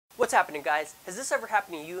What's happening, guys? Has this ever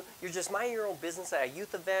happened to you? You're just minding your own business at a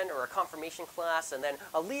youth event or a confirmation class, and then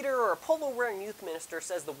a leader or a polo-wearing youth minister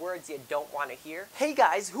says the words you don't want to hear. Hey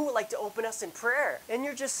guys, who would like to open us in prayer? And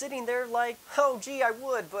you're just sitting there like, oh gee, I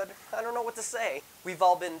would, but I don't know what to say. We've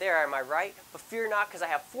all been there, am I right? But fear not, because I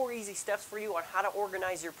have 4 easy steps for you on how to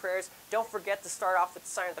organize your prayers. Don't forget to start off with the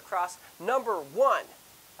sign of the cross. Number 1,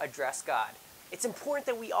 address God. It's important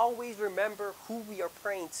that we always remember who we are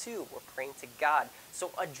praying to. We're praying to God.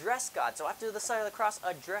 So address God. So after the sign of the cross,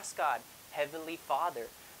 address God. Heavenly Father.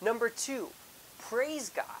 Number 2, praise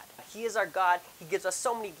God. He is our God. He gives us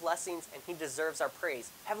so many blessings and He deserves our praise.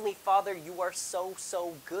 Heavenly Father, you are so,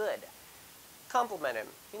 so good. Compliment Him.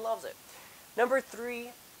 He loves it. Number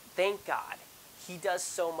 3, thank God. He does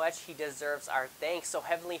so much. He deserves our thanks. So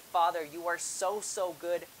Heavenly Father, you are so, so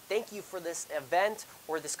good. Thank you for this event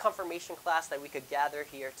or this confirmation class that we could gather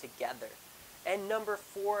here together. And number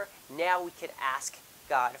 4, now we could ask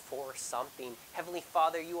God for something. Heavenly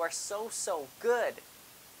Father, you are so, so good.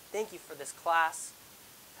 Thank you for this class.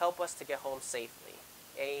 Help us to get home safely.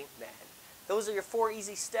 Amen. Those are your 4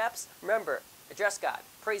 easy steps. Remember, address God,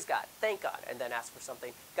 praise God, thank God, and then ask for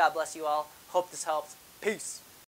something. God bless you all. Hope this helps. Peace.